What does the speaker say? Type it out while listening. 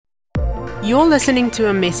You're listening to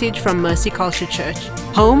a message from Mercy Culture Church,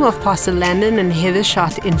 home of Pastor Landon and Heather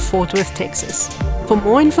Schott in Fort Worth, Texas. For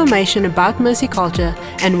more information about Mercy Culture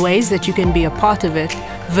and ways that you can be a part of it,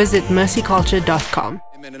 visit mercyculture.com.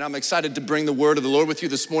 Amen. And I'm excited to bring the word of the Lord with you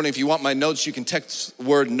this morning. If you want my notes, you can text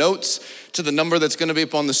word notes to the number that's going to be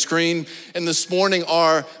up on the screen. And this morning,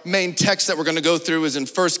 our main text that we're going to go through is in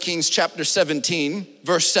 1 Kings chapter 17,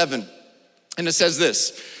 verse 7. And it says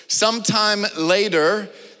this: sometime later,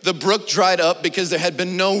 the brook dried up because there had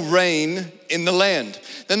been no rain in the land.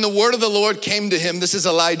 Then the word of the Lord came to him, this is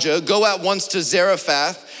Elijah, go at once to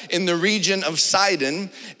Zarephath in the region of Sidon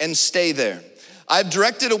and stay there. I've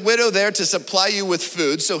directed a widow there to supply you with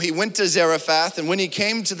food. So he went to Zarephath, and when he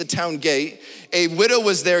came to the town gate, a widow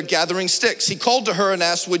was there gathering sticks. He called to her and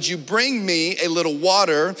asked, would you bring me a little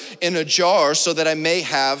water in a jar so that I may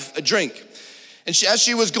have a drink? And as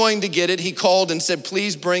she was going to get it, he called and said,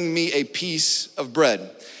 please bring me a piece of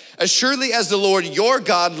bread. As surely as the Lord your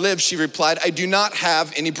God lives, she replied, I do not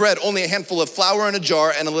have any bread, only a handful of flour in a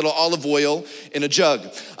jar and a little olive oil in a jug.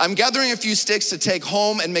 I'm gathering a few sticks to take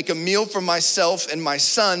home and make a meal for myself and my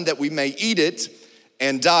son that we may eat it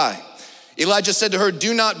and die. Elijah said to her,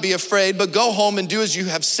 do not be afraid, but go home and do as you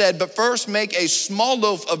have said. But first make a small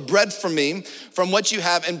loaf of bread for me from what you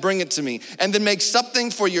have and bring it to me. And then make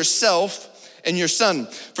something for yourself and your son.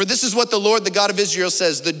 For this is what the Lord, the God of Israel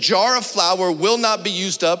says, the jar of flour will not be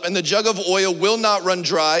used up and the jug of oil will not run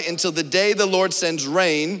dry until the day the Lord sends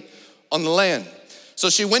rain on the land.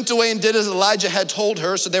 So she went away and did as Elijah had told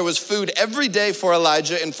her. So there was food every day for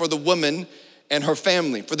Elijah and for the woman and her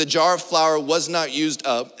family. For the jar of flour was not used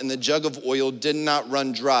up and the jug of oil did not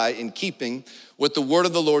run dry, in keeping with the word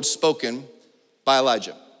of the Lord spoken by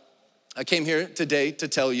Elijah. I came here today to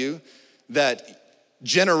tell you that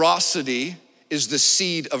generosity is the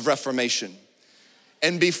seed of reformation.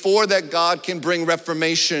 And before that God can bring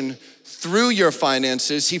reformation through your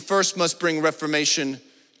finances, he first must bring reformation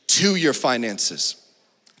to your finances.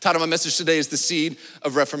 The title of my message today is The Seed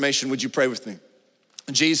of Reformation. Would you pray with me?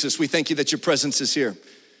 Jesus, we thank you that your presence is here.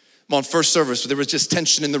 On first service, there was just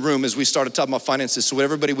tension in the room as we started talking about finances. So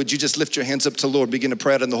everybody, would you just lift your hands up to the Lord, begin to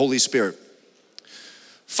pray out in the Holy Spirit.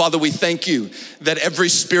 Father, we thank you that every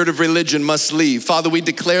spirit of religion must leave. Father, we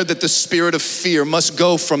declare that the spirit of fear must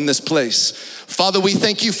go from this place. Father, we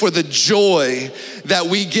thank you for the joy that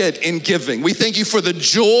we get in giving. We thank you for the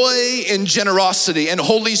joy in generosity. And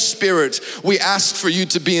Holy Spirit, we ask for you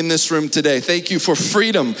to be in this room today. Thank you for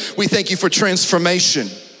freedom. We thank you for transformation.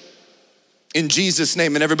 In Jesus'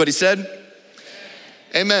 name. And everybody said,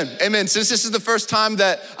 amen, amen. Since this is the first time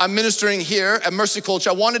that I'm ministering here at Mercy Culture,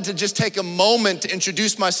 I wanted to just take a moment to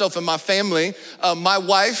introduce myself and my family. My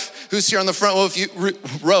wife, who's here on the front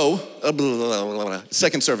row,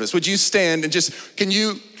 second service. Would you stand and just, can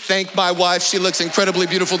you thank my wife? She looks incredibly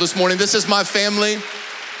beautiful this morning. This is my family.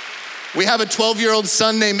 We have a 12-year-old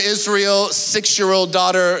son named Israel, 10-year-old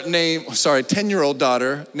daughter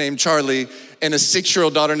named Charlie, and a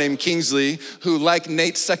 6-year-old daughter named Kingsley, who, like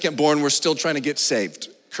Nate's second born, we're still trying to get saved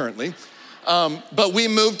currently. But we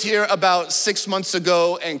moved here about 6 months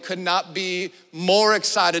ago and could not be more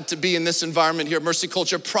excited to be in this environment here at Mercy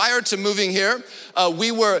Culture. Prior to moving here,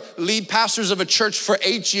 we were lead pastors of a church for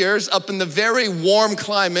 8 years up in the very warm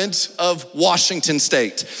climate of Washington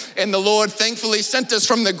State. And the Lord thankfully sent us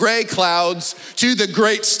from the gray clouds to the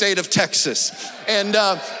great state of Texas. And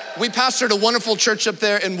we pastored a wonderful church up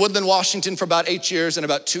there in Woodland, Washington for about 8 years. And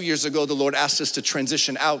about 2 years ago, the Lord asked us to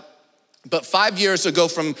transition out. But 5 years ago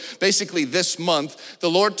from basically this month, the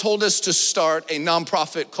Lord told us to start a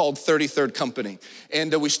nonprofit called 33rd Company.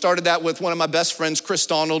 And we started that with one of my best friends, Chris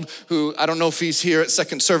Donald, who I don't know if he's here at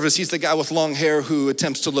second service. He's the guy with long hair who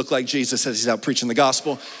attempts to look like Jesus as he's out preaching the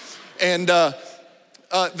gospel. And the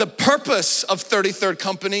purpose of 33rd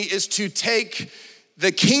Company is to take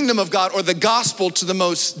the kingdom of God or the gospel to the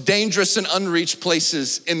most dangerous and unreached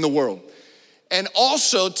places in the world. And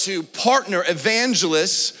also to partner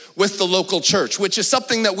evangelists with the local church, which is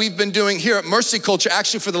something that we've been doing here at Mercy Culture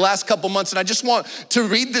actually for the last couple months. And I just want to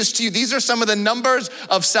read this to you. These are some of the numbers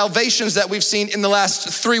of salvations that we've seen in the last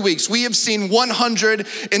 3 weeks. We have seen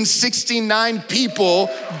 169 people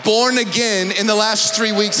born again in the last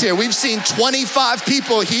 3 weeks here. We've seen 25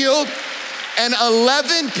 people healed and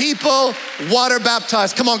 11 people water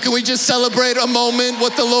baptized. Come on, can we just celebrate a moment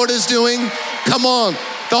what the Lord is doing? Come on.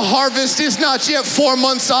 The harvest is not yet 4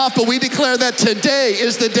 months off, but we declare that today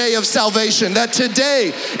is the day of salvation, that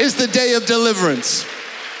today is the day of deliverance.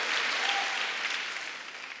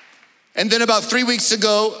 And then about 3 weeks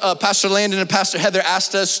ago, Pastor Landon and Pastor Heather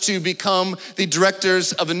asked us to become the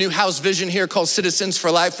directors of a new house vision here called Citizens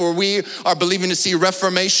for Life, where we are believing to see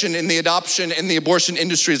reformation in the adoption and the abortion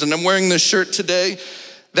industries. And I'm wearing this shirt today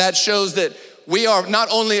that shows that we are not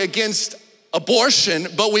only against abortion,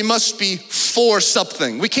 but we must be for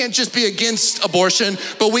something. We can't just be against abortion,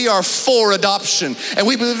 but we are for adoption. And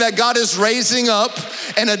we believe that God is raising up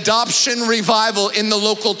an adoption revival in the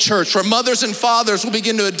local church where mothers and fathers will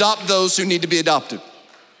begin to adopt those who need to be adopted.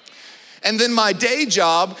 And then my day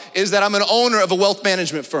job is that I'm an owner of a wealth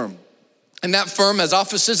management firm. And that firm has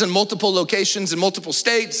offices in multiple locations in multiple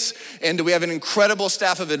states. And we have an incredible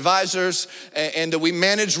staff of advisors. And we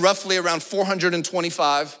manage roughly around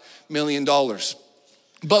 $425 million.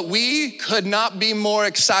 But we could not be more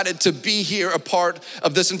excited to be here a part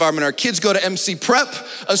of this environment. Our kids go to MC Prep,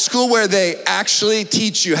 a school where they actually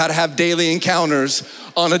teach you how to have daily encounters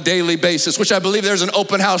on a daily basis, which I believe there's an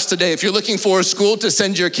open house today. If you're looking for a school to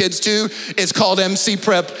send your kids to, it's called MC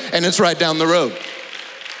Prep and it's right down the road.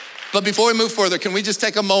 But before we move further, can we just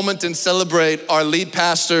take a moment and celebrate our lead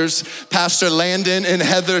pastors, Pastor Landon and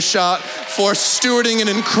Heather Schott, for stewarding an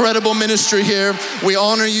incredible ministry here. We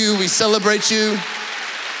honor you, we celebrate you.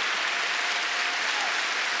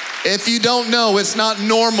 If you don't know, it's not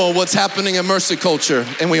normal what's happening in Mercy Culture,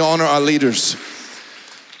 and we honor our leaders.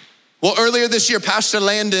 Well, earlier this year, Pastor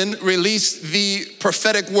Landon released the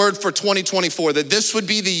prophetic word for 2024, that this would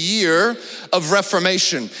be the year of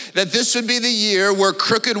reformation, that this would be the year where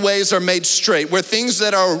crooked ways are made straight, where things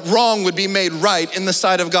that are wrong would be made right in the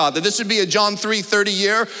sight of God, that this would be a John 3:30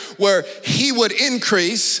 year where he would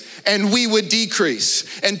increase and we would decrease.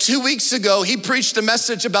 And 2 weeks ago, he preached a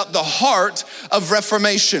message about the heart of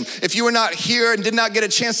reformation. If you were not here and did not get a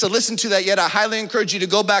chance to listen to that yet, I highly encourage you to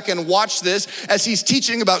go back and watch this as he's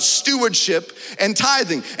teaching about stewardship and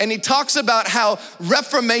tithing. And he talks about how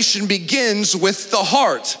reformation begins with the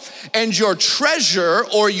heart, and your treasure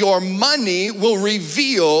or your money will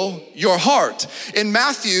reveal your heart. In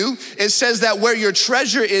Matthew, it says that where your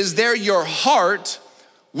treasure is, there your heart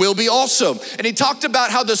will be also. And he talked about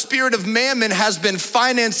how the spirit of mammon has been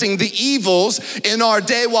financing the evils in our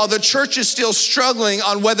day while the church is still struggling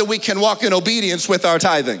on whether we can walk in obedience with our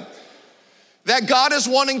tithing. That God is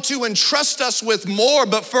wanting to entrust us with more,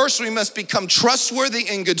 but first we must become trustworthy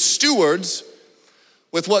and good stewards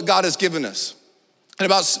with what God has given us. And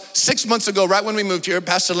about 6 months ago, right when we moved here,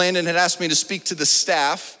 Pastor Landon had asked me to speak to the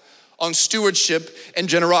staff on stewardship and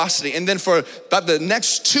generosity. And then for about the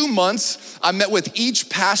next 2 months, I met with each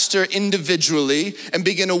pastor individually and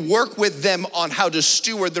began to work with them on how to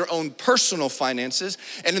steward their own personal finances.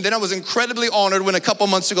 And then I was incredibly honored when a couple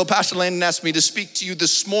months ago, Pastor Landon asked me to speak to you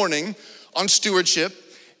this morning on stewardship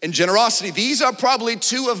and generosity. These are probably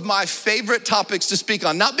two of my favorite topics to speak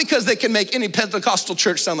on, not because they can make any Pentecostal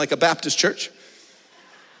church sound like a Baptist church.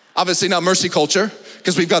 Obviously not Mercy Culture,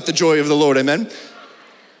 because we've got the joy of the Lord, amen.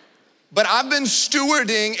 But I've been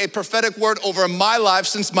stewarding a prophetic word over my life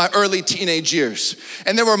since my early teenage years.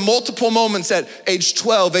 And there were multiple moments at age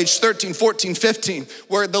 12, age 13, 14, 15,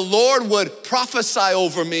 where the Lord would prophesy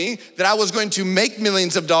over me that I was going to make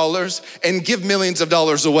millions of dollars and give millions of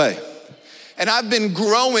dollars away. And I've been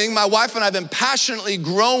growing, my wife and I have been passionately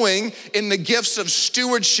growing in the gifts of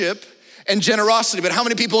stewardship and generosity. But how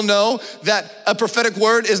many people know that a prophetic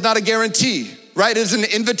word is not a guarantee? Right? It is an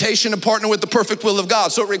invitation to partner with the perfect will of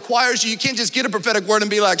God. So it requires you can't just get a prophetic word and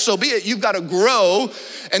be like, so be it. You've got to grow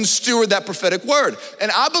and steward that prophetic word.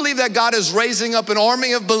 And I believe that God is raising up an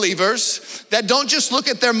army of believers that don't just look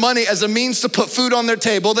at their money as a means to put food on their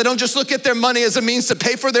table. They don't just look at their money as a means to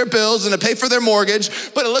pay for their bills and to pay for their mortgage,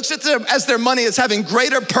 but it looks at them as their money as having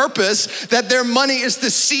greater purpose, that their money is the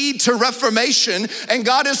seed to reformation. And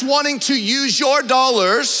God is wanting to use your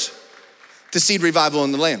dollars to seed revival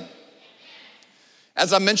in the land.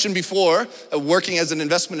 As I mentioned before, working as an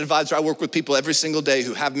investment advisor, I work with people every single day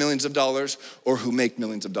who have millions of dollars or who make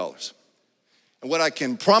millions of dollars. And what I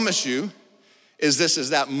can promise you is this,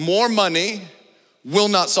 is that more money will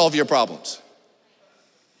not solve your problems.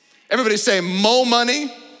 Everybody say, mo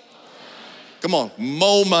money. Come on,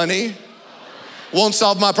 mo money won't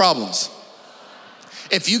solve my problems.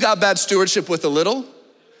 If you got bad stewardship with a little,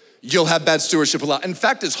 you'll have bad stewardship with a lot. In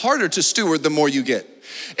fact, it's harder to steward the more you get.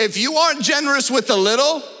 If you aren't generous with a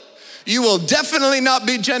little, you will definitely not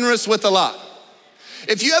be generous with a lot.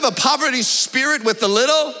 If you have a poverty spirit with a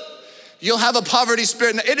little, you'll have a poverty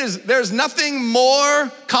spirit. There's nothing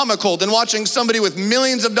more comical than watching somebody with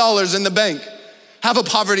millions of dollars in the bank have a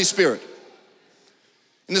poverty spirit.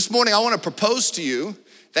 And this morning, I want to propose to you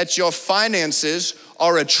that your finances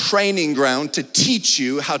are a training ground to teach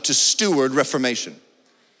you how to steward reformation.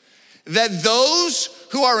 That those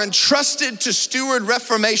who are entrusted to steward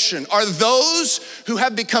Reformation are those who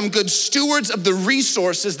have become good stewards of the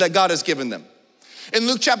resources that God has given them. In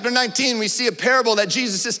Luke chapter 19, we see a parable that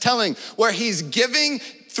Jesus is telling where he's giving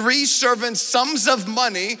 3 servants sums of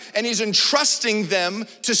money and he's entrusting them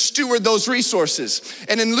to steward those resources.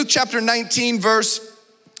 And in Luke chapter 19, verse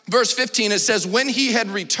 15, it says, when he had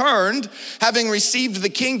returned, having received the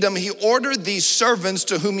kingdom, he ordered these servants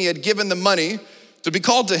to whom he had given the money to be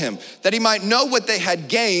called to him, that he might know what they had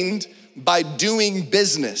gained by doing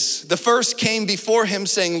business. The first came before him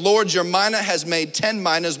saying, Lord, your mina has made 10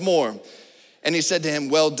 minas more. And he said to him,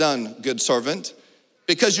 well done, good servant.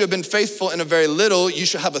 Because you have been faithful in a very little, you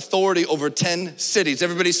shall have authority over 10 cities.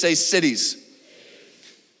 Everybody say cities.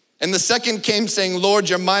 And the second came saying, Lord,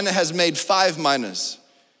 your mina has made 5 minas.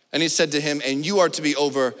 And he said to him, and you are to be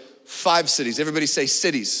over 5 cities. Everybody say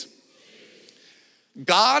cities.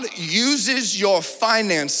 God uses your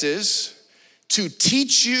finances to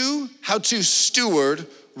teach you how to steward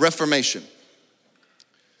Reformation.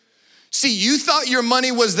 See, you thought your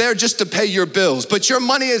money was there just to pay your bills, but your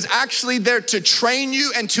money is actually there to train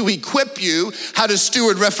you and to equip you how to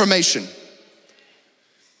steward Reformation.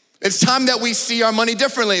 It's time that we see our money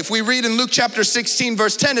differently. If we read in Luke chapter 16,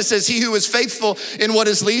 verse 10, it says, he who is faithful in what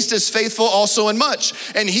is least is faithful also in much.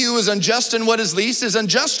 And he who is unjust in what is least is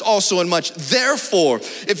unjust also in much. Therefore,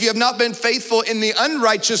 if you have not been faithful in the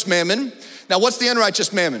unrighteous mammon, now what's the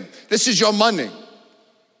unrighteous mammon? This is your money.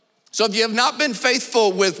 So if you have not been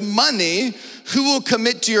faithful with money, who will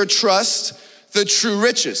commit to your trust the true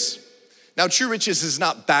riches? Now, true riches is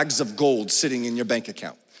not bags of gold sitting in your bank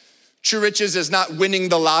account. True riches is not winning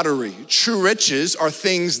the lottery. True riches are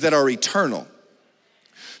things that are eternal.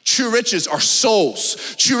 True riches are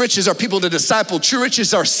souls. True riches are people to disciple. True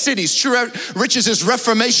riches are cities. True riches is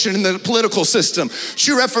reformation in the political system.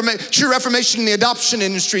 True reformation in the adoption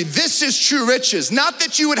industry. This is true riches. Not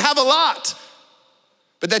that you would have a lot,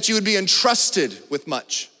 but that you would be entrusted with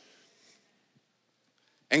much.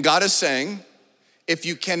 And God is saying, if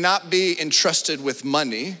you cannot be entrusted with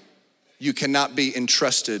money, you cannot be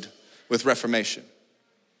entrusted with Reformation.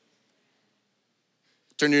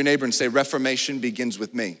 Turn to your neighbor and say, Reformation begins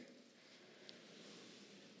with me.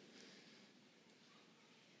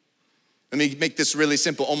 Let me make this really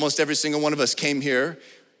simple. Almost every single one of us came here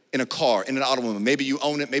in a car, in an automobile. Maybe you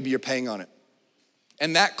own it, maybe you're paying on it.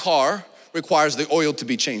 And that car requires the oil to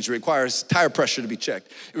be changed. It requires tire pressure to be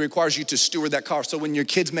checked. It requires you to steward that car. So when your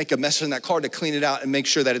kids make a mess in that car, to clean it out and make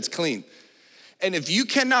sure that it's clean. And if you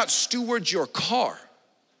cannot steward your car,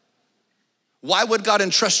 why would God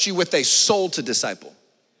entrust you with a soul to disciple?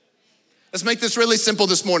 Let's make this really simple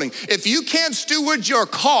this morning. If you can't steward your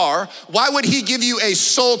car, why would he give you a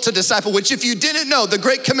soul to disciple? Which, if you didn't know, the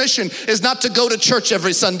Great Commission is not to go to church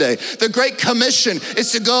every Sunday. The Great Commission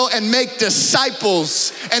is to go and make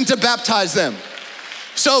disciples and to baptize them.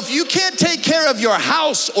 So if you can't take care of your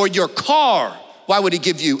house or your car, why would he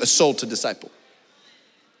give you a soul to disciple?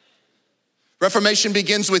 Reformation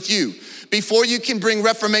begins with you. Before you can bring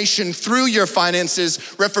reformation through your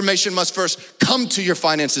finances, reformation must first come to your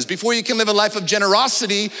finances. Before you can live a life of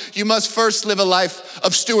generosity, you must first live a life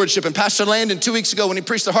of stewardship. And Pastor Landon, 2 weeks ago, when he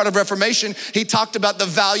preached the Heart of Reformation, he talked about the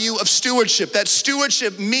value of stewardship. That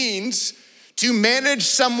stewardship means to manage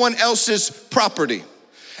someone else's property.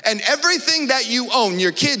 And everything that you own,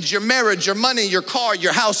 your kids, your marriage, your money, your car,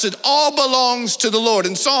 your house, it all belongs to the Lord.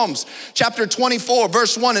 In Psalms chapter 24,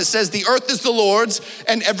 verse 1, it says, the earth is the Lord's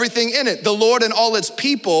and everything in it. The Lord and all its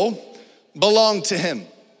people belong to him.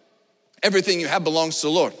 Everything you have belongs to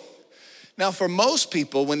the Lord. Now, for most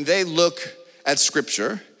people, when they look at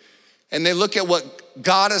scripture and they look at what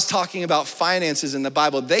God is talking about finances in the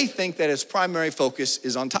Bible, they think that his primary focus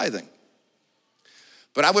is on tithing.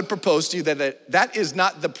 But I would propose to you that is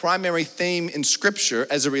not the primary theme in scripture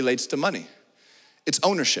as it relates to money. It's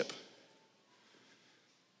ownership.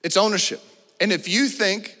 It's ownership. And if you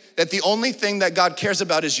think that the only thing that God cares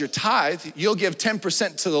about is your tithe, you'll give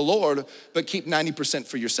 10% to the Lord, but keep 90%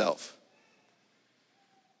 for yourself.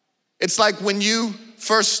 It's like when you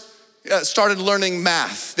first started learning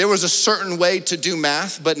math. There was a certain way to do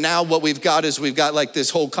math, but now what we've got is we've got like this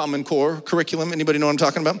whole Common Core curriculum. Anybody know what I'm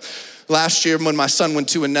talking about? Last year when my son went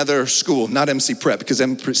to another school, not MC Prep, because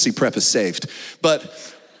MC Prep is saved,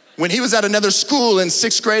 but when he was at another school in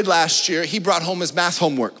 6th grade last year, he brought home his math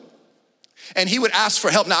homework. And he would ask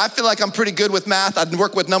for help. Now, I feel like I'm pretty good with math. I'd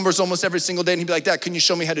work with numbers almost every single day. And he'd be like, Dad, can you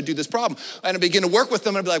show me how to do this problem? And I'd begin to work with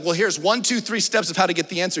him. And I'd be like, well, here's 1, 2, 3 steps of how to get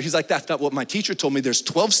the answer. He's like, that's not what my teacher told me. There's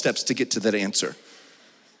 12 steps to get to that answer.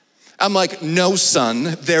 I'm like, no,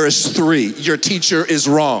 son, there is 3. Your teacher is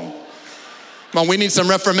wrong. Come on, we need some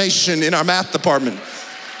reformation in our math department.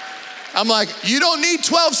 I'm like, you don't need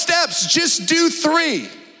 12 steps, just do 3.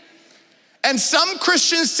 And some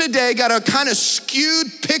Christians today got a kind of skewed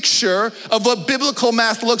picture of what biblical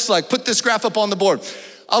math looks like. Put this graph up on the board.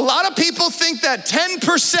 A lot of people think that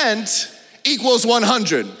 10% equals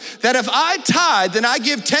 100. That if I tithe and I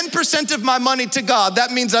give 10% of my money to God,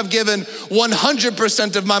 that means I've given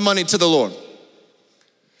 100% of my money to the Lord.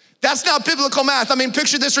 That's not biblical math. I mean,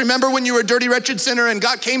 picture this. Remember when you were a dirty, wretched sinner and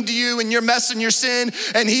God came to you in your mess and your sin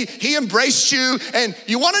and he embraced you, and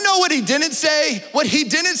you want to know what he didn't say? What he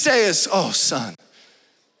didn't say is, oh, son,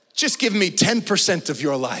 just give me 10% of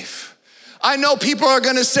your life. I know people are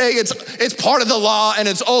gonna say it's part of the law and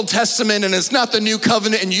it's Old Testament and it's not the new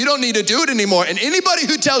covenant and you don't need to do it anymore. And anybody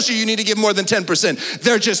who tells you need to give more than 10%,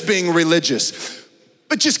 they're just being religious.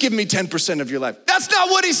 But just give me 10% of your life. That's not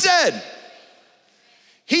what he said.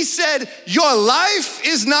 He said, your life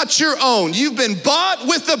is not your own. You've been bought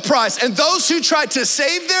with a price. And those who try to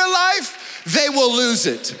save their life, they will lose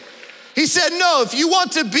it. He said, no, if you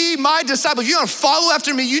want to be my disciple, if you want to follow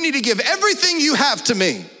after me, you need to give everything you have to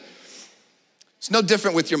me. It's no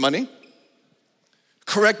different with your money.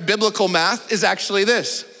 Correct biblical math is actually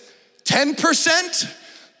this. 10%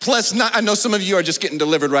 plus 9. I know some of you are just getting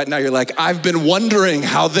delivered right now. You're like, I've been wondering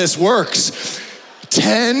how this works.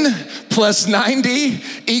 10 plus 90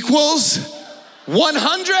 equals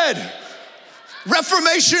 100.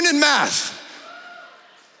 Reformation in math.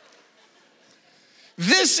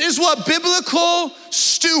 This is what biblical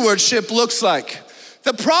stewardship looks like.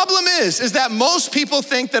 The problem is that most people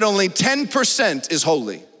think that only 10% is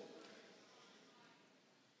holy.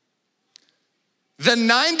 The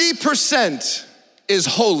 90% is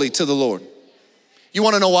holy to the Lord. You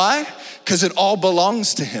wanna know why? Because it all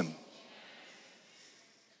belongs to him.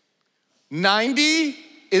 90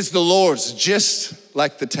 is the Lord's, just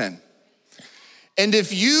like the 10. And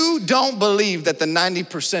if you don't believe that the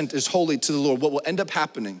 90% is holy to the Lord, what will end up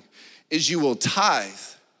happening is you will tithe,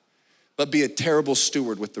 but be a terrible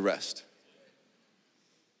steward with the rest.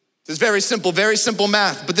 This is very simple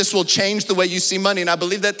math, but this will change the way you see money. And I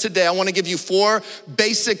believe that today I want to give you 4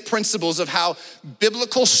 basic principles of how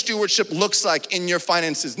biblical stewardship looks like in your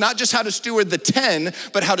finances. Not just how to steward the 10,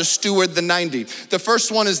 but how to steward the 90. The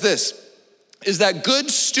first one is this, is that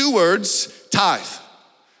good stewards tithe.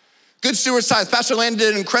 Good stewards tithe. Pastor Landon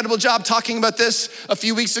did an incredible job talking about this a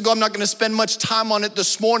few weeks ago. I'm not gonna spend much time on it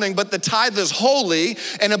this morning, but the tithe is holy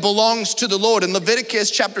and it belongs to the Lord. In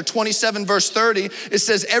Leviticus chapter 27, verse 30, it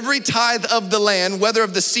says, every tithe of the land, whether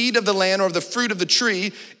of the seed of the land or of the fruit of the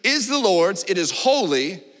tree, is the Lord's. It is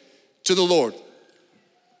holy to the Lord.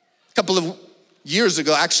 A couple of years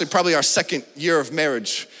ago, actually probably our second year of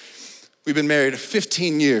marriage, we've been married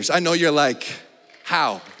 15 years. I know you're like,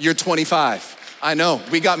 how? You're 25. I know,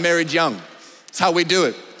 we got married young. That's how we do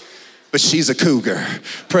it. But she's a cougar.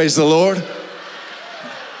 Praise the Lord.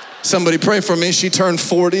 Somebody pray for me. She turned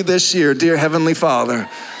 40 this year, dear Heavenly Father.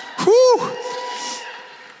 Whew.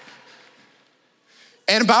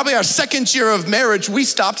 And probably our second year of marriage, we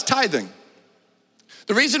stopped tithing.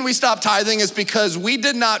 The reason we stopped tithing is because we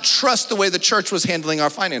did not trust the way the church was handling our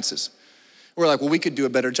finances. We're like, well, we could do a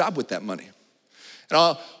better job with that money. And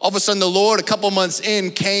all of a sudden, the Lord, a couple months in,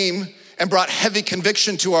 came and brought heavy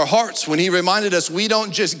conviction to our hearts when he reminded us we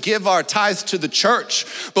don't just give our tithe to the church,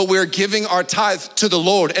 but we're giving our tithe to the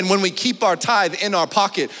Lord. And when we keep our tithe in our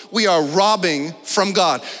pocket, we are robbing from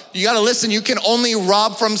God. You gotta listen, you can only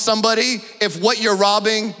rob from somebody if what you're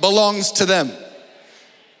robbing belongs to them.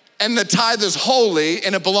 And the tithe is holy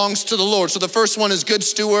and it belongs to the Lord. So the first one is good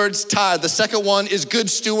stewards, tithe. The second one is good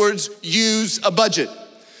stewards, use a budget.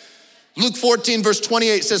 Luke 14 verse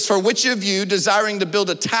 28 says, for which of you desiring to build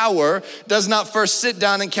a tower does not first sit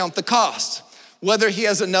down and count the cost, whether he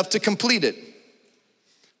has enough to complete it?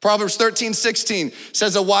 Proverbs 13:16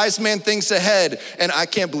 says, a wise man thinks ahead. And I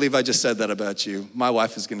can't believe I just said that about you. My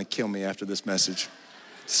wife is gonna kill me after this message.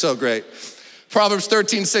 So great. Proverbs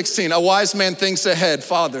 13:16, a wise man thinks ahead.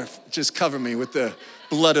 Father, just cover me with the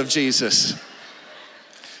blood of Jesus.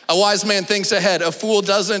 A wise man thinks ahead. A fool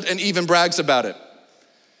doesn't and even brags about it.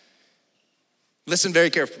 Listen very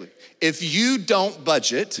carefully. If you don't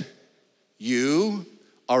budget, you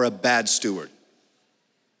are a bad steward.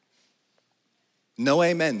 No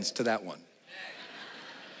amens to that one.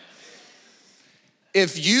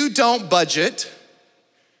 If you don't budget,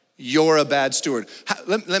 you're a bad steward.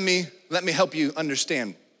 Let me help you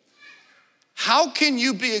understand. How can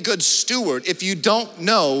you be a good steward if you don't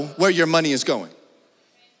know where your money is going?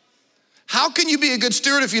 How can you be a good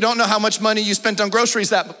steward if you don't know how much money you spent on groceries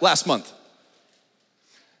that last month?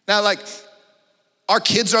 Now, like, our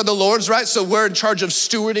kids are the Lord's, right? So we're in charge of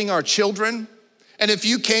stewarding our children. And if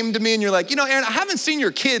you came to me and you're like, Aaron, I haven't seen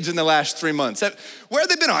your kids in the last 3 months. Where have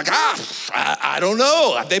they been? I'm like, I don't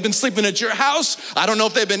know. Have they been sleeping at your house? I don't know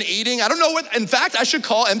if they've been eating. I don't know what. In fact, I should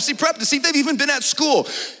call MC Prep to see if they've even been at school.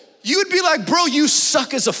 You would be like, bro, you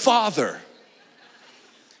suck as a father.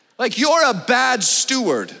 Like, you're a bad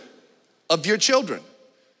steward of your children.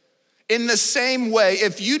 In the same way,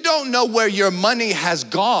 if you don't know where your money has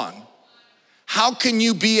gone, how can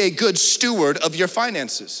you be a good steward of your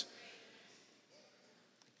finances?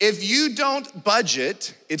 If you don't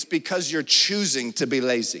budget, it's because you're choosing to be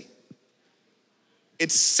lazy.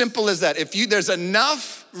 It's simple as that. There's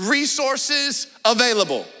enough resources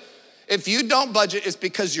available. If you don't budget, it's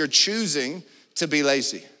because you're choosing to be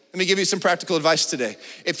lazy. Let me give you some practical advice today.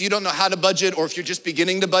 If you don't know how to budget, or if you're just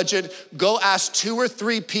beginning to budget, go ask 2 or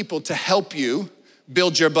 3 people to help you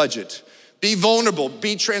build your budget. Be vulnerable,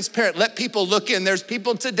 be transparent. Let people look in. There's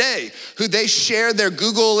people today who they share their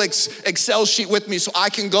Google Excel sheet with me so I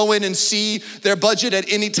can go in and see their budget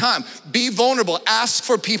at any time. Be vulnerable. Ask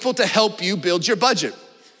for people to help you build your budget.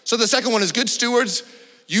 So the second one is good stewards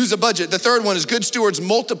use a budget. The third one is good stewards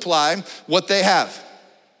multiply what they have.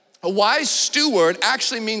 A wise steward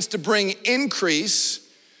actually means to bring increase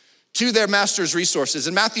to their master's resources.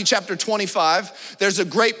 In Matthew chapter 25, there's a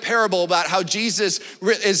great parable about how Jesus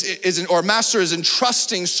master is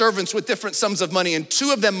entrusting servants with different sums of money, and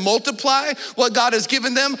 2 of them multiply what God has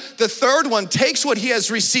given them. The third one takes what he has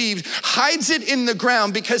received, hides it in the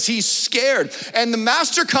ground because he's scared. And the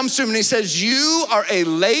master comes to him and he says, you are a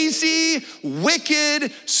lazy,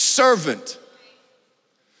 wicked servant.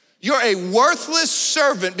 You're a worthless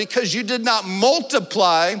servant because you did not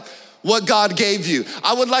multiply what God gave you.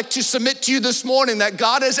 I would like to submit to you this morning that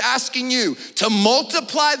God is asking you to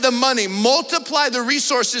multiply the money, multiply the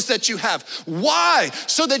resources that you have. Why?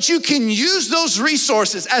 So that you can use those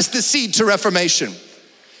resources as the seed to Reformation.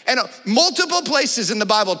 And multiple places in the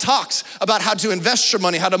Bible talks about how to invest your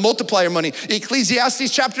money, how to multiply your money. Ecclesiastes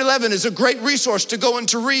chapter 11 is a great resource to go and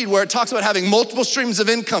to read, where it talks about having multiple streams of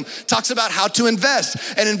income, talks about how to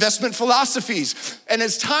invest and investment philosophies. And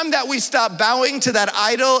it's time that we stop bowing to that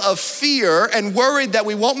idol of fear and worried that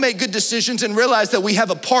we won't make good decisions, and realize that we have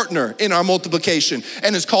a partner in our multiplication,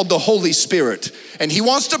 and it's called the Holy Spirit. And he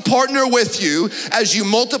wants to partner with you as you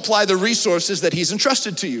multiply the resources that he's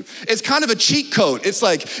entrusted to you. It's kind of a cheat code. It's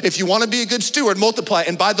like, if you want to be a good steward, multiply.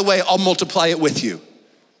 And by the way, I'll multiply it with you.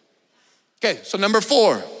 Okay, so number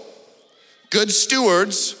 4, good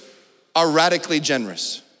stewards are radically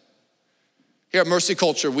generous. Here at Mercy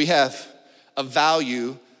Culture, we have a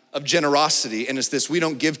value of generosity, and it's this: we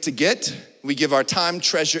don't give to get, we give our time,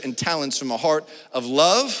 treasure, and talents from a heart of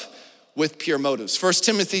love with pure motives. 1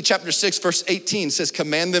 Timothy chapter 6, verse 18 says,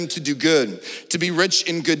 command them to do good, to be rich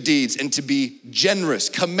in good deeds, and to be generous.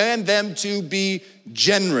 Command them to be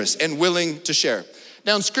generous and willing to share.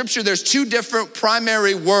 Now in scripture, there's 2 different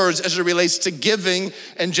primary words as it relates to giving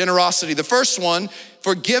and generosity. The first one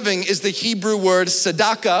for giving is the Hebrew word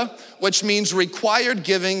tzedakah, which means required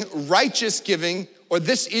giving, righteous giving, or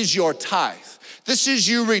this is your tithe. This is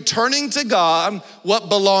you returning to God what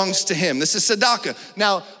belongs to him. This is tzedakah.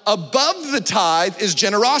 Now, above the tithe is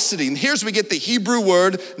generosity. And here's where we get the Hebrew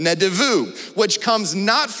word nedivu, which comes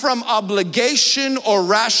not from obligation or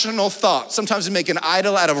rational thought. Sometimes we make an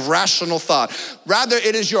idol out of rational thought. Rather,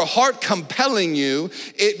 it is your heart compelling you.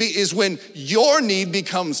 It is when your need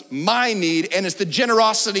becomes my need, and it's the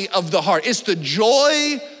generosity of the heart. It's the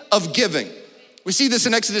joy of giving. We see this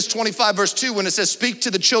in Exodus 25, verse 2, when it says, speak to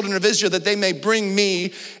the children of Israel that they may bring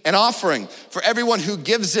me an offering. For everyone who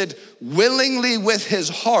gives it willingly with his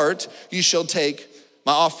heart, you shall take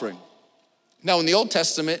my offering. Now, in the Old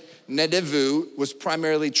Testament, nedivu was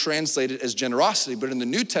primarily translated as generosity, but in the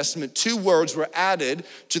New Testament, 2 words were added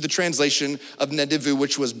to the translation of nedivu,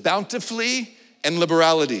 which was bountifully and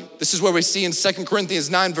liberality. This is where we see in 2 Corinthians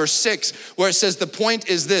 9, verse 6, where it says, the point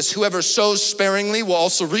is this: whoever sows sparingly will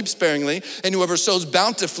also reap sparingly, and whoever sows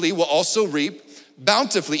bountifully will also reap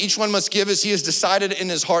bountifully. Each one must give as he has decided in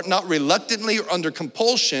his heart, not reluctantly or under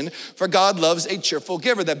compulsion, for God loves a cheerful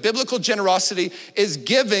giver. That biblical generosity is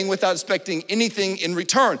giving without expecting anything in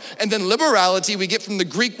return. And then liberality we get from the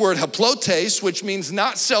Greek word haplotes, which means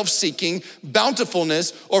not self-seeking,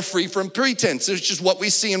 bountifulness, or free from pretense. Which is what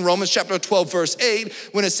we see in Romans chapter 12, verse 8,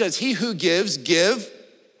 when it says, he who gives, give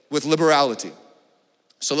with liberality.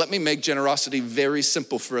 So let me make generosity very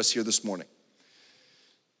simple for us here this morning.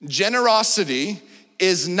 Generosity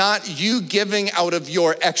is not you giving out of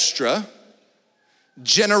your extra.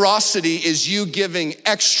 Generosity is you giving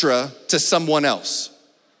extra to someone else.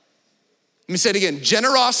 Let me say it again.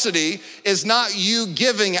 Generosity is not you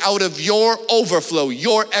giving out of your overflow,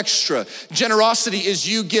 your extra. Generosity is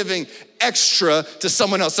you giving extra to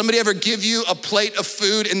someone else? Somebody ever give you a plate of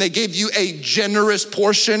food and they gave you a generous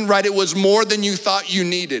portion, right? It was more than you thought you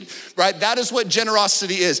needed, right? That is what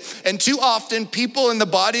generosity is. And too often people in the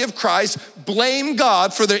body of Christ blame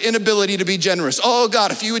God for their inability to be generous. Oh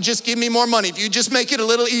God, if you would just give me more money, if you just make it a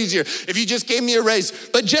little easier, if you just gave me a raise.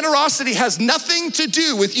 But generosity has nothing to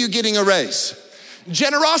do with you getting a raise.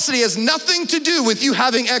 Generosity has nothing to do with you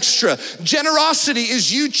having extra. Generosity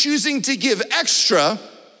is you choosing to give extra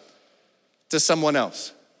to someone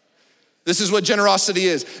else. This is what generosity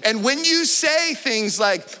is. And when you say things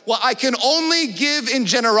like, well, I can only give in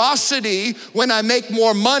generosity when I make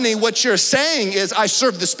more money, what you're saying is, I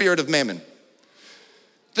serve the spirit of mammon.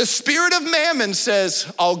 The spirit of mammon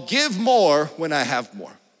says, I'll give more when I have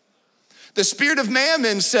more. The spirit of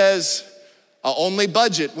mammon says, I'll only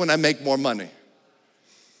budget when I make more money.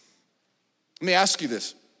 Let me ask you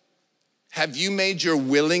this. Have you made your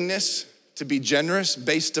willingness to be generous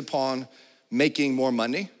based upon making more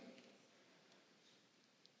money?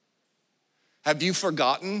 Have you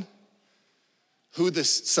forgotten who the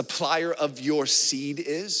supplier of your seed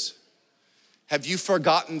is? Have you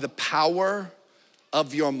forgotten the power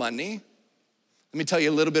of your money? Let me tell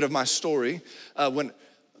you a little bit of my story. When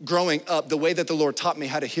growing up, the way that the Lord taught me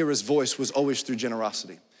how to hear his voice was always through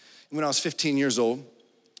generosity. When I was 15 years old,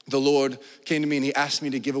 the Lord came to me and he asked me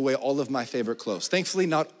to give away all of my favorite clothes. Thankfully,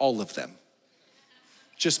 not all of them,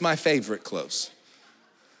 just my favorite clothes.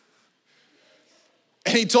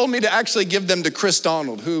 And he told me to actually give them to Chris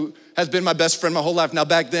Donald, who has been my best friend my whole life. Now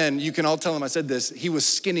back then, you can all tell him I said this, he was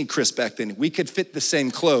skinny Chris back then. We could fit the same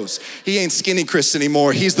clothes. He ain't skinny Chris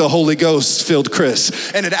anymore. He's the Holy Ghost filled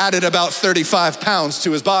Chris. And it added about 35 pounds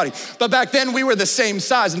to his body. But back then we were the same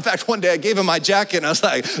size. In fact, one day I gave him my jacket and I was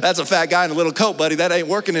like, that's a fat guy in a little coat, buddy. That ain't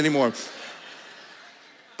working anymore.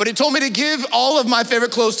 But he told me to give all of my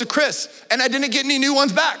favorite clothes to Chris. And I didn't get any new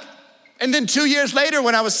ones back. And then 2 years later,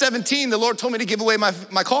 when I was 17, the Lord told me to give away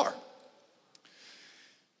my car.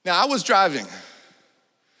 Now, I was driving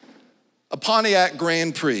a Pontiac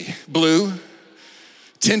Grand Prix, blue,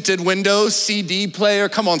 tinted windows, CD player.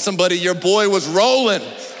 Come on, somebody, your boy was rolling.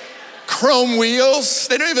 Chrome wheels.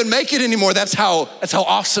 They don't even make it anymore. That's how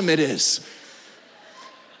awesome it is.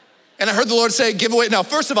 And I heard the Lord say, give away. Now,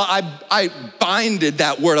 first of all, I binded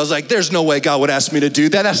that word. I was like, there's no way God would ask me to do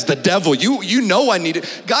that. That's the devil. You know I need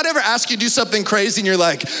it. God ever ask you to do something crazy and you're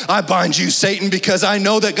like, I bind you, Satan, because I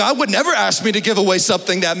know that God would never ask me to give away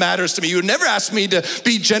something that matters to me. You would never ask me to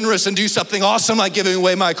be generous and do something awesome like giving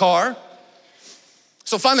away my car.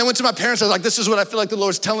 So finally I went to my parents. I was like, this is what I feel like the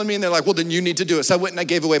Lord's telling me. And they're like, well, then you need to do it. So I went and I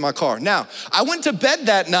gave away my car. Now, I went to bed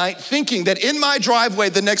that night thinking that in my driveway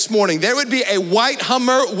the next morning, there would be a white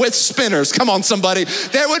Hummer with spinners. Come on, somebody.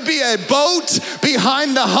 There would be a boat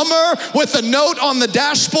behind the Hummer with a note on the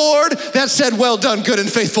dashboard that said, well done, good and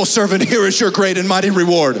faithful servant. Here is your great and mighty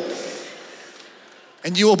reward.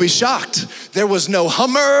 And you will be shocked. There was no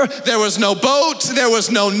Hummer. There was no boat. There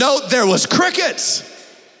was no note. There was crickets.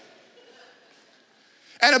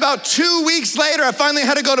 And about 2 weeks later, I finally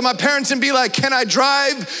had to go to my parents and be like, can I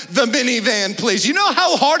drive the minivan, please? You know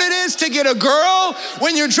how hard it is to get a girl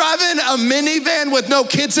when you're driving a minivan with no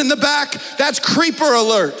kids in the back? That's creeper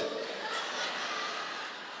alert.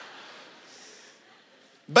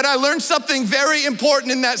 But I learned something very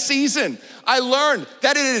important in that season. I learned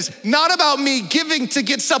that it is not about me giving to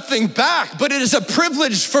get something back, but it is a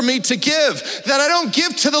privilege for me to give. That I don't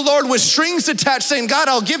give to the Lord with strings attached saying, God,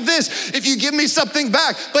 I'll give this if you give me something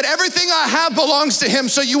back. But everything I have belongs to him.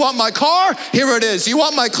 So you want my car? Here it is. You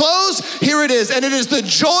want my clothes? Here it is. And it is the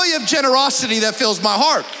joy of generosity that fills my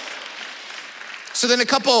heart. So then a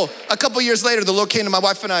couple years later, the Lord came to my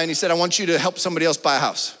wife and I and he said, I want you to help somebody else buy a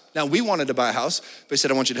house. Now, we wanted to buy a house, but he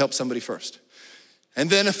said, I want you to help somebody first. And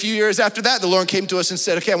then a few years after that, the Lord came to us and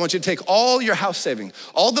said, okay, I want you to take all your house saving,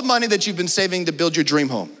 all the money that you've been saving to build your dream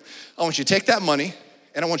home. I want you to take that money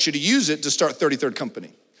and I want you to use it to start 33rd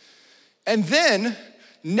Company. And then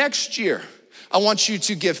next year, I want you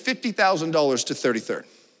to give $50,000 to 33rd.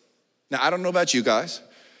 Now, I don't know about you guys,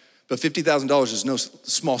 but $50,000 is no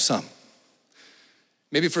small sum.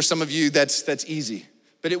 Maybe for some of you, that's easy.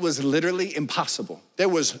 But it was literally impossible. There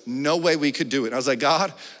was no way we could do it. I was like,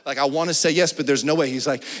 God, I want to say yes, but there's no way. He's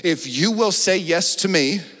like, if you will say yes to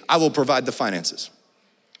me, I will provide the finances.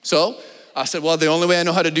 So I said, well, the only way I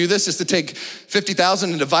know how to do this is to take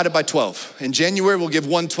 50,000 and divide it by 12. In January, we'll give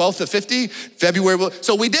 1/12 of 50. February,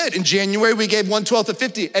 so we did. In January, we gave 1/12 of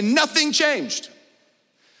 50 and nothing changed.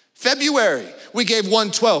 February, we gave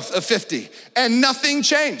 1/12 of 50 and nothing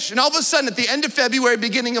changed. And all of a sudden at the end of February,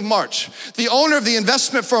 beginning of March, the owner of the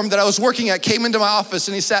investment firm that I was working at came into my office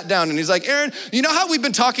and he sat down and he's like, Aaron, you know how we've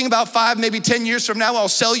been talking about 5, maybe 10 years from now, I'll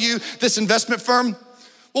sell you this investment firm?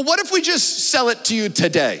 Well, what if we just sell it to you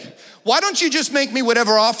today? Why don't you just make me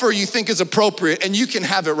whatever offer you think is appropriate and you can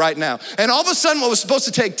have it right now? And all of a sudden what was supposed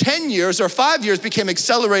to take 10 years or 5 years became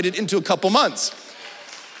accelerated into a couple months.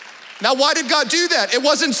 Now, why did God do that? It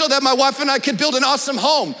wasn't so that my wife and I could build an awesome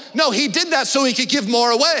home. No, he did that so he could give more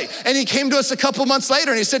away. And he came to us a couple months later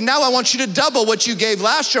and he said, now I want you to double what you gave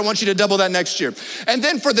last year. I want you to double that next year. And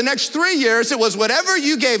then for the next 3 years, it was whatever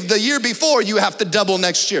you gave the year before, you have to double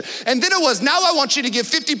next year. And then it was, now I want you to give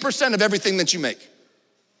 50% of everything that you make.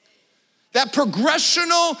 That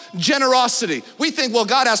progressional generosity. We think, well,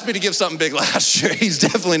 God asked me to give something big last year. He's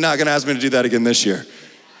definitely not gonna ask me to do that again this year.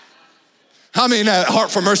 I mean, at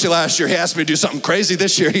Heart for Mercy last year, he asked me to do something crazy.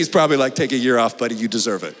 This year, he's probably like, take a year off, buddy, you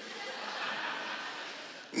deserve it.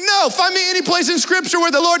 No, find me any place in scripture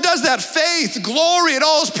where the Lord does that. Faith, glory, it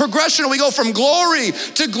all is progressional. We go from glory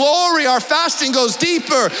to glory. Our fasting goes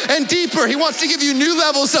deeper and deeper. He wants to give you new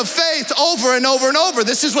levels of faith over and over and over.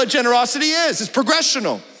 This is what generosity is. It's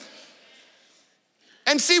progressional.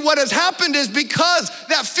 And see, what has happened is because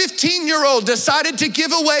that 15-year-old decided to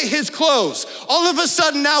give away his clothes, all of a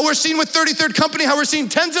sudden now we're seeing with 33rd Company how we're seeing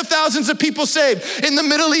tens of thousands of people saved in the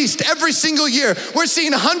Middle East every single year. We're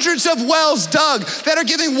seeing hundreds of wells dug that are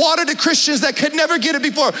giving water to Christians that could never get it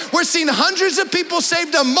before. We're seeing hundreds of people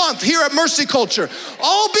saved a month here at Mercy Culture,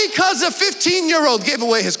 all because a 15-year-old gave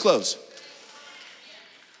away his clothes.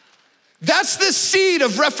 That's the seed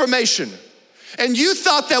of Reformation. And you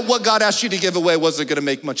thought that what God asked you to give away wasn't gonna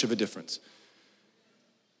make much of a difference.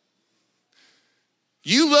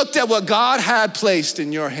 You looked at what God had placed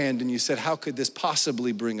in your hand and you said, how could this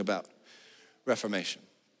possibly bring about reformation?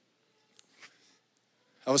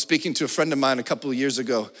 I was speaking to a friend of mine a couple of years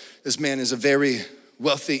ago. This man is a very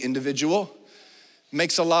wealthy individual,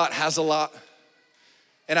 makes a lot, has a lot.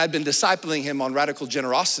 And I'd been discipling him on radical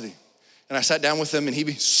generosity. And I sat down with him and he'd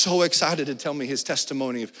be so excited to tell me his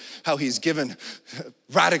testimony of how he's given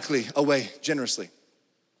radically away generously.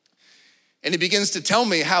 And he begins to tell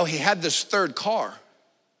me how he had this third car.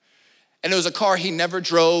 And it was a car he never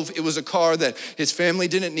drove. It was a car that his family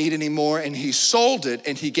didn't need anymore. And he sold it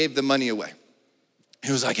and he gave the money away.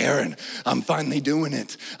 He was like, Aaron, I'm finally doing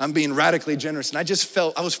it. I'm being radically generous. And I just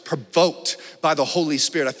felt, I was provoked by the Holy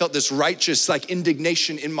Spirit. I felt this righteous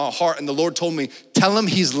indignation in my heart. And the Lord told me, tell him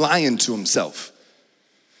he's lying to himself.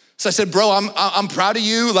 So I said, bro, I'm proud of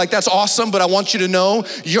you. That's awesome. But I want you to know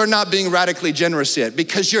you're not being radically generous yet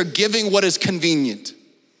because you're giving what is convenient.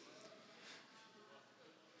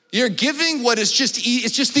 You're giving what is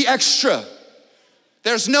it's just the extra.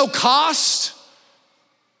 There's no cost.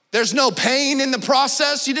 There's no pain in the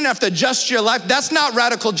process. You didn't have to adjust your life. That's not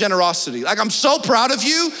radical generosity. I'm so proud of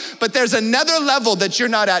you, but there's another level that you're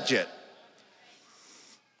not at yet.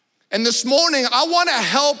 And this morning, I wanna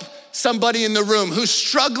help somebody in the room who's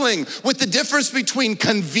struggling with the difference between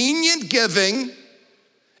convenient giving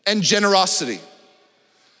and generosity.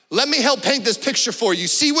 Let me help paint this picture for you.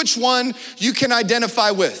 See which one you can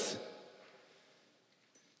identify with.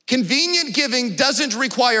 Convenient giving doesn't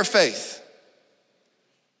require faith.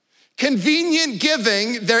 Convenient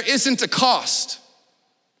giving, there isn't a cost.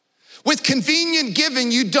 With convenient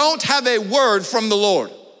giving, you don't have a word from the Lord.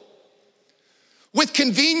 With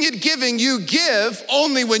convenient giving, you give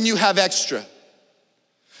only when you have extra.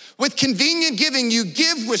 With convenient giving, you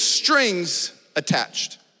give with strings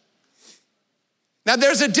attached. Now,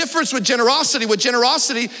 there's a difference with generosity. With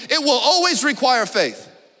generosity, it will always require faith.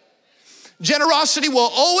 Generosity will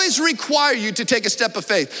always require you to take a step of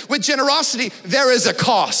faith. With generosity, there is a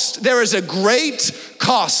cost. There is a great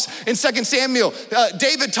cost. In 2 Samuel,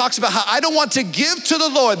 David talks about how I don't want to give to the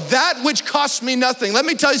Lord that which costs me nothing. Let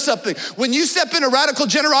me tell you something. When you step into radical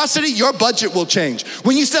generosity, your budget will change.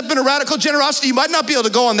 When you step into radical generosity, you might not be able to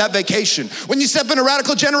go on that vacation. When you step into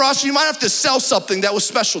radical generosity, you might have to sell something that was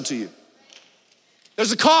special to you.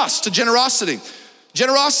 There's a cost to generosity.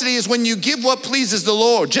 Generosity is when you give what pleases the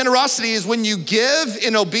Lord. Generosity is when you give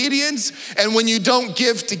in obedience and when you don't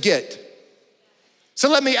give to get. So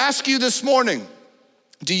let me ask you this morning,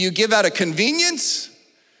 do you give out of convenience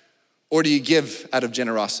or do you give out of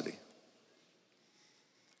generosity?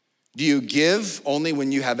 Do you give only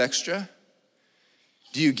when you have extra?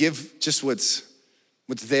 Do you give just what's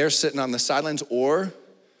there sitting on the sidelines, or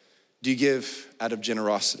do you give out of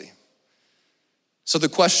generosity? So the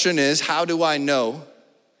question is, how do I know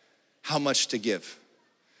how much to give?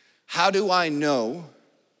 How do I know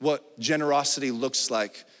what generosity looks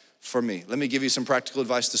like for me? Let me give you some practical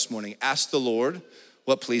advice this morning. Ask the Lord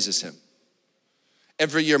what pleases him.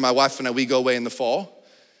 Every year, my wife and I, we go away in the fall,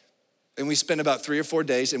 and we spend about 3 or 4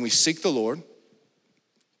 days, and we seek the Lord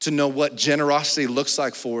to know what generosity looks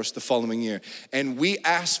like for us the following year. And we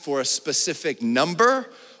ask for a specific number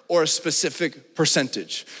or a specific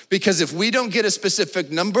percentage. Because if we don't get a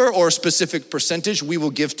specific number or a specific percentage, we will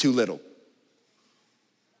give too little.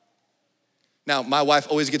 Now, my wife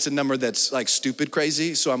always gets a number that's like stupid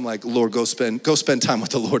crazy, so I'm like, Lord, go spend time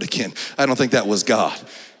with the Lord again. I don't think that was God.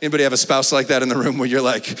 Anybody have a spouse like that in the room where you're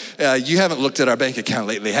like, you haven't looked at our bank account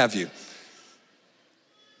lately, have you?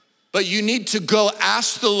 But you need to go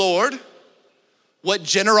ask the Lord what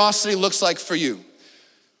generosity looks like for you.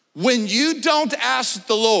 When you don't ask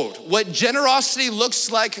the Lord what generosity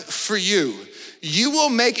looks like for you, you will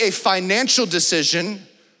make a financial decision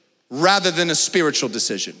rather than a spiritual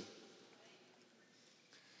decision.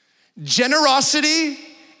 Generosity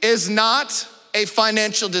is not a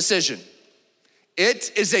financial decision.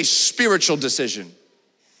 It is a spiritual decision.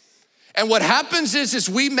 And what happens is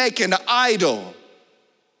we make an idol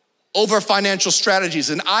over financial strategies.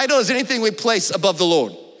 An idol is anything we place above the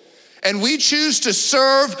Lord. And we choose to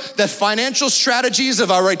serve the financial strategies of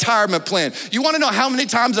our retirement plan. You wanna know how many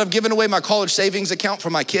times I've given away my college savings account for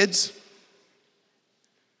my kids?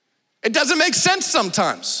 It doesn't make sense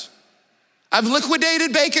sometimes. I've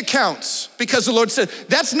liquidated bank accounts because the Lord said,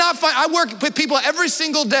 that's not fine. I work with people every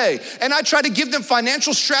single day and I try to give them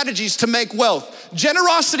financial strategies to make wealth.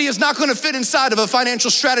 Generosity is not gonna fit inside of a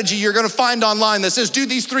financial strategy you're gonna find online that says, do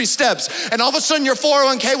these 3 steps, and all of a sudden your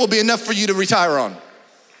 401k will be enough for you to retire on.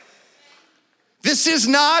 This is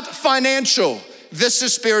not financial, this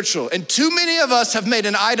is spiritual. And too many of us have made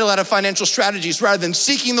an idol out of financial strategies rather than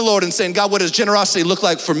seeking the Lord and saying, God, what does generosity look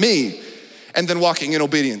like for me? And then walking in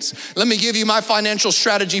obedience. Let me give you my financial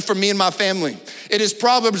strategy for me and my family. It is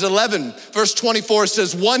Proverbs 11, verse 24. It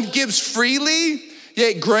says, one gives freely,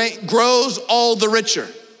 yet grows all the richer.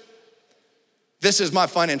 This is my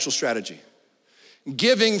financial strategy.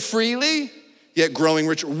 Giving freely, yet growing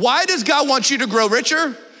richer. Why does God want you to grow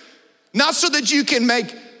richer? Not so that you can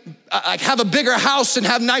have a bigger house and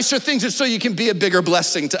have nicer things, it's so you can be a bigger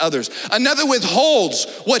blessing to others. Another withholds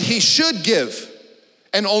what he should give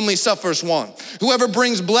and only suffers want. Whoever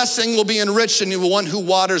brings blessing will be enriched, and the one who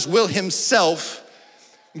waters will himself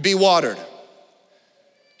be watered.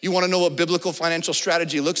 You wanna know what biblical financial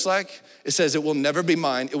strategy looks like? It says, it will never be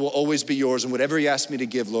mine, it will always be yours, and whatever you ask me to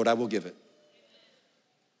give, Lord, I will give it.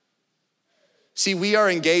 See, we are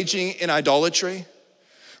engaging in idolatry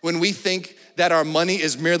when we think that our money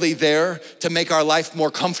is merely there to make our life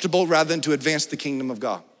more comfortable rather than to advance the kingdom of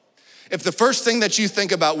God. If the first thing that you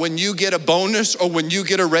think about when you get a bonus or when you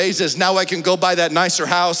get a raise is now I can go buy that nicer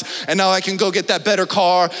house and now I can go get that better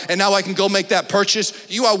car and now I can go make that purchase,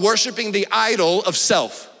 you are worshiping the idol of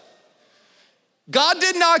self. God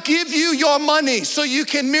did not give you your money so you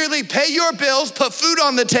can merely pay your bills, put food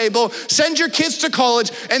on the table, send your kids to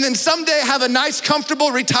college, and then someday have a nice,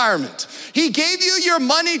 comfortable retirement. He gave you your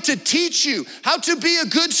money to teach you how to be a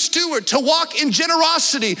good steward, to walk in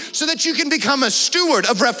generosity so that you can become a steward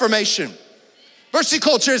of Reformation. Mercy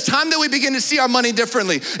culture, it's time that we begin to see our money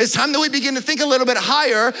differently. It's time that we begin to think a little bit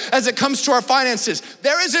higher as it comes to our finances.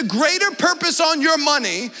 There is a greater purpose on your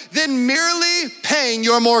money than merely paying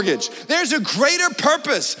your mortgage. There's a greater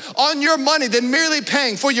purpose on your money than merely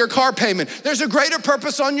paying for your car payment. There's a greater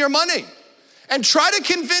purpose on your money. And try to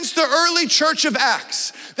convince the early church of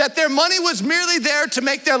Acts that their money was merely there to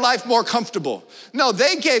make their life more comfortable. No,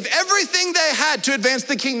 they gave everything they had to advance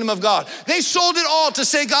the kingdom of God. They sold it all to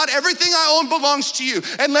say, God, everything I own belongs to you,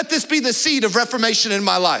 and let this be the seed of reformation in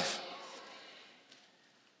my life.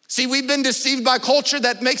 See, we've been deceived by culture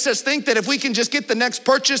that makes us think that if we can just get the next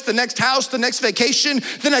purchase, the next house, the next vacation,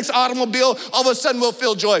 the next automobile, all of a sudden we'll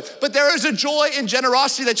feel joy. But there is a joy in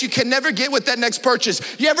generosity that you can never get with that next purchase.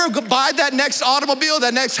 You ever buy that next automobile,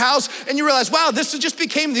 that next house, and you realize, wow, this just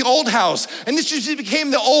became the old house, and this just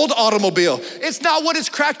became the old automobile. It's not what it's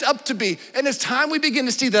cracked up to be. And it's time we begin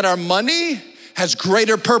to see that our money has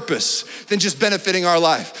greater purpose than just benefiting our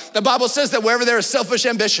life. The Bible says that wherever there is selfish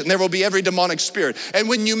ambition, there will be every demonic spirit. And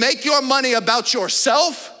when you make your money about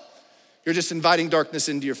yourself, you're just inviting darkness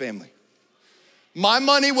into your family. My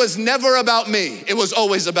money was never about me. It was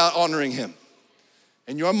always about honoring him.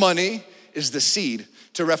 And your money is the seed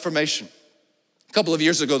to reformation. A couple of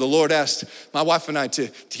years ago, the Lord asked my wife and I to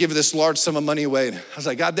give this large sum of money away. And I was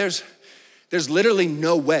like, God, there's literally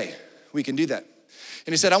no way we can do that.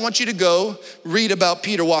 And he said, I want you to go read about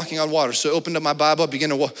Peter walking on water. So I opened up my Bible, began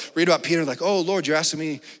to read about Peter. Like, oh, Lord, you're asking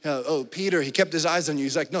me, Peter, he kept his eyes on you.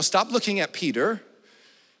 He's like, no, stop looking at Peter.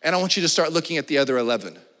 And I want you to start looking at the other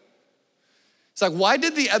 11. It's like, why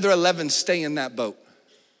did the other 11 stay in that boat?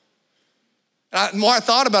 The more I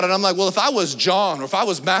thought about it, I'm like, well, if I was John or if I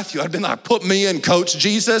was Matthew, I'd been like, put me in, Coach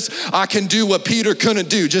Jesus. I can do what Peter couldn't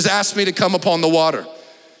do. Just ask me to come upon the water.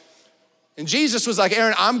 And Jesus was like,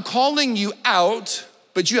 Aaron, I'm calling you out,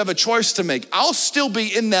 but you have a choice to make. I'll still be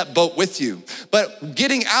in that boat with you, but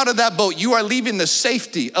getting out of that boat, you are leaving the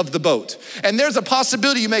safety of the boat. And there's a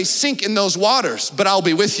possibility you may sink in those waters, but I'll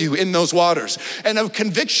be with you in those waters. And a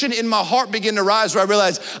conviction in my heart began to rise where I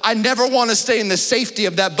realized I never want to stay in the safety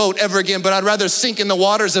of that boat ever again, but I'd rather sink in the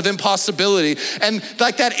waters of impossibility. And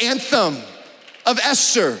like that anthem of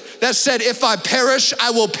Esther that said, if I perish, I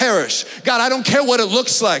will perish. God, I don't care what it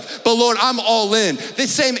looks like, but Lord, I'm all in. The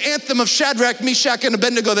same anthem of Shadrach, Meshach, and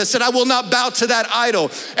Abednego that said, I will not bow to that idol.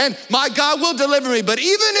 And my God will deliver me. But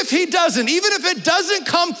even if he doesn't, even if it doesn't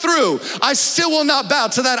come through, I still will not bow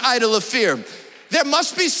to that idol of fear. There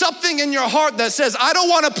must be something in your heart that says, I don't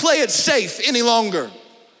want to play it safe any longer.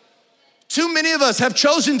 Too many of us have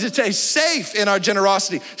chosen to stay safe in our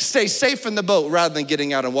generosity, stay safe in the boat rather than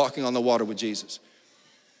getting out and walking on the water with Jesus.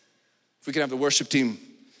 If we can have the worship team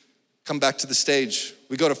come back to the stage.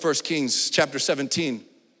 We go to 1 Kings chapter 17,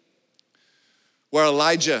 where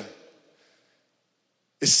Elijah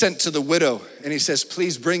is sent to the widow and he says,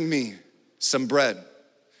 please bring me some bread.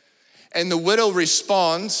 And the widow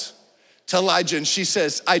responds to Elijah and she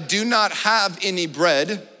says, I do not have any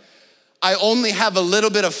bread. I only have a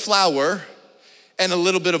little bit of flour and a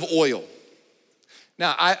little bit of oil.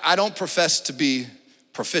 Now, I don't profess to be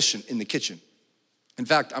proficient in the kitchen. In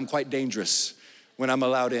fact, I'm quite dangerous when I'm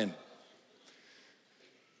allowed in.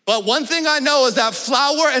 But one thing I know is that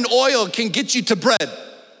flour and oil can get you to bread.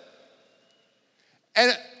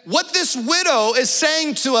 And what this widow is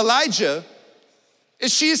saying to Elijah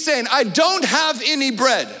is she's saying, I don't have any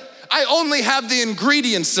bread. I only have the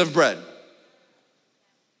ingredients of bread.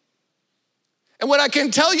 And what I can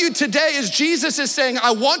tell you today is Jesus is saying,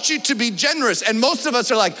 I want you to be generous. And most of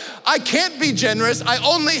us are like, I can't be generous. I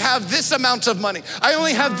only have this amount of money. I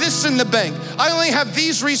only have this in the bank. I only have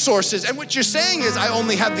these resources. And what you're saying is, I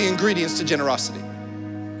only have the ingredients to generosity.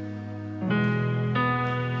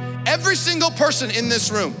 Every single person in this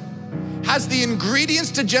room has the ingredients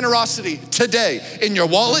to generosity today. In your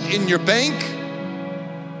wallet, in your bank,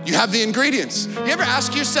 you have the ingredients. You ever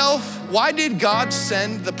ask yourself, why did God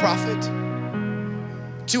send the prophet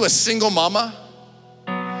to a single mama?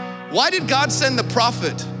 Why did God send the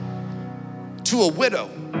prophet to a widow?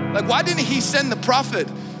 Like, why didn't he send the prophet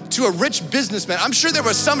to a rich businessman? I'm sure there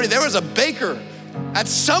was a baker at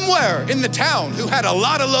somewhere in the town who had a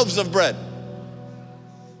lot of loaves of bread.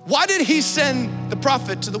 Why did he send the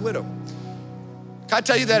prophet to the widow? Can I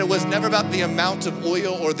tell you that it was never about the amount of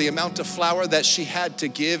oil or the amount of flour that she had to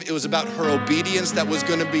give? It was about her obedience that was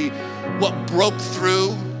gonna be what broke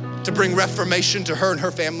through to bring reformation to her and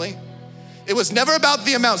her family. It was never about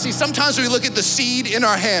the amount. See, sometimes we look at the seed in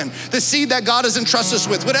our hand, the seed that God has entrusted us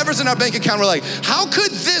with, whatever's in our bank account, we're like, how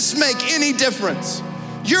could this make any difference?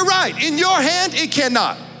 You're right, in your hand, it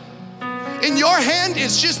cannot. In your hand,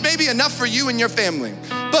 it's just maybe enough for you and your family.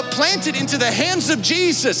 But planted into the hands of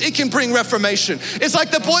Jesus, it can bring reformation. It's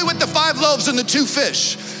like the boy with the 5 loaves and the 2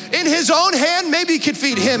 fish. In his own hand, maybe he could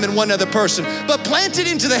feed him and one other person, but planted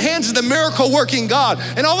into the hands of the miracle working God,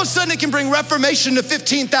 and all of a sudden it can bring reformation to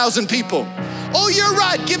 15,000 people. Oh, you're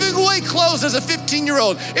right, giving away clothes as a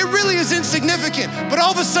 15-year-old, it really is insignificant, but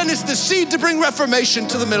all of a sudden it's the seed to bring reformation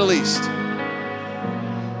to the Middle East.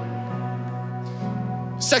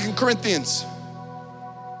 2 Corinthians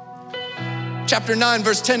chapter 9,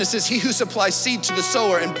 verse 10, it says, he who supplies seed to the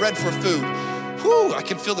sower and bread for food, I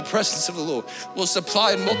can feel the presence of the Lord, will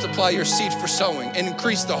supply and multiply your seed for sowing and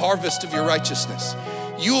increase the harvest of your righteousness.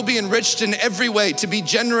 You will be enriched in every way, to be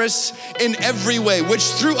generous in every way, which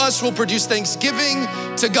through us will produce thanksgiving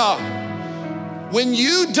to God. When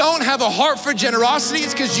you don't have a heart for generosity,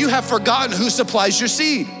 it's because you have forgotten who supplies your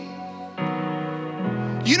seed.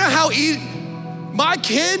 You know how my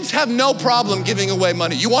kids have no problem giving away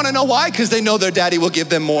money. You wanna know why? Because they know their daddy will give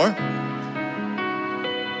them more.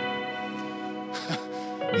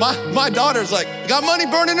 My daughter's like, got money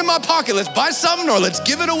burning in my pocket. Let's buy something or let's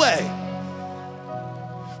give it away.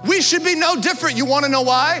 We should be no different. You wanna know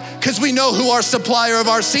why? Because we know who our supplier of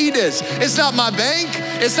our seed is. It's not my bank,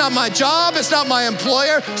 it's not my job, it's not my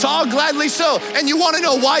employer, so I'll gladly sow. And you wanna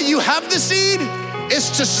know why you have the seed?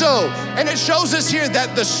 It's to sow. And it shows us here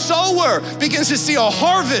that the sower begins to see a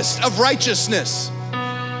harvest of righteousness.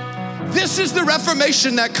 This is the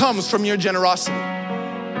reformation that comes from your generosity.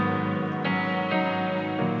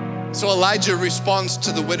 So Elijah responds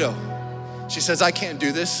to the widow. She says, I can't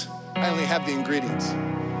do this. I only have the ingredients.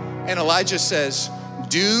 And Elijah says,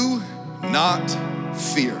 do not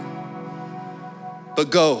fear, but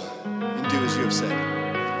go and do as you have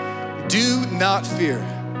said. Do not fear.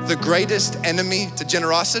 The greatest enemy to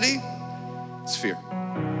generosity is fear.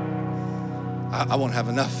 I won't have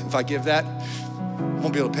enough. If I give that, I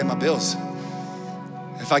won't be able to pay my bills.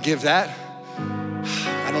 If I give that,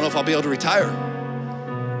 I don't know if I'll be able to retire.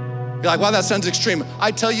 You're like, wow, that sounds extreme.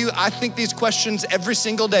 I tell you, I think these questions every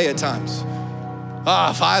single day at times.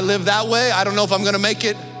 If I live that way, I don't know if I'm gonna make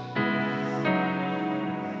it.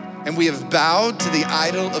 And we have bowed to the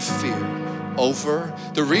idol of fear over.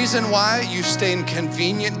 The reason why you stay in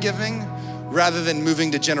convenient giving rather than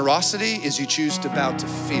moving to generosity is you choose to bow to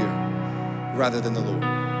fear rather than the Lord.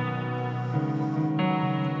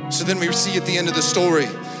 So then we see at the end of the story,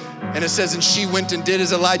 and it says, and she went and did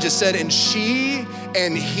as Elijah said, and she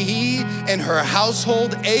and he and her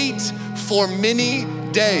household ate for many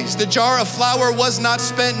days. The jar of flour was not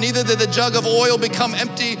spent, neither did the jug of oil become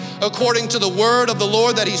empty, according to the word of the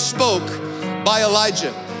Lord that he spoke by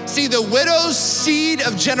Elijah. See, the widow's seed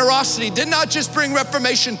of generosity did not just bring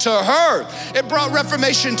reformation to her, it brought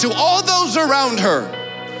reformation to all those around her.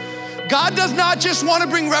 God does not just want to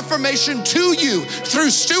bring reformation to you through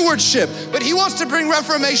stewardship, but he wants to bring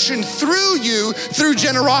reformation through you through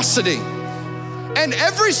generosity. And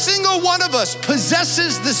every single one of us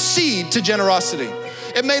possesses the seed to generosity.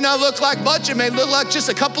 It may not look like much, it may look like just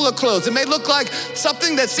a couple of clothes, it may look like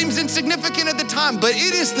something that seems insignificant at the time, but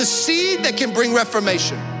it is the seed that can bring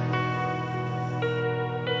reformation.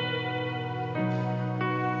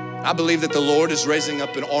 I believe that the Lord is raising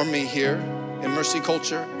up an army here in Mercy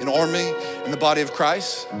Culture, an army in the body of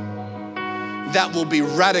Christ that will be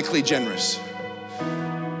radically generous.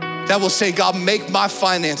 That will say, God, make my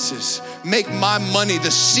finances, make my money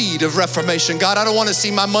the seed of reformation. God, I don't want to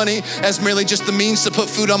see my money as merely just the means to put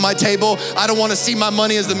food on my table. I don't want to see my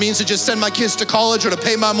money as the means to just send my kids to college or to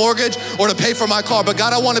pay my mortgage or to pay for my car. But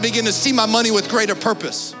God, I want to begin to see my money with greater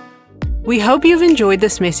purpose. We hope you've enjoyed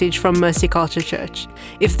this message from Mercy Culture Church.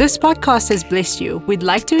 If this podcast has blessed you, we'd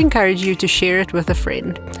like to encourage you to share it with a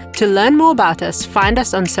friend. To learn more about us, find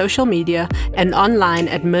us on social media and online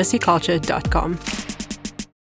at mercyculture.com.